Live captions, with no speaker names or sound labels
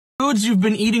Foods you've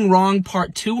been eating wrong,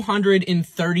 part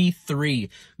 233.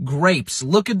 Grapes.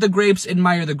 Look at the grapes,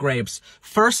 admire the grapes.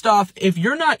 First off, if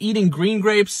you're not eating green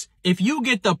grapes, if you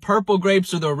get the purple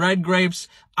grapes or the red grapes,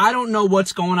 I don't know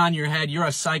what's going on in your head. You're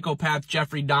a psychopath,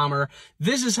 Jeffrey Dahmer.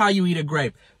 This is how you eat a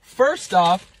grape. First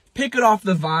off, pick it off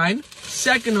the vine.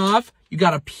 Second off, you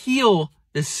gotta peel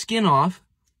the skin off,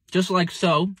 just like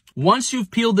so. Once you've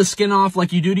peeled the skin off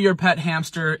like you do to your pet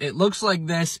hamster, it looks like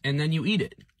this, and then you eat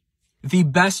it. The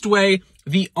best way,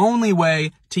 the only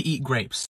way to eat grapes.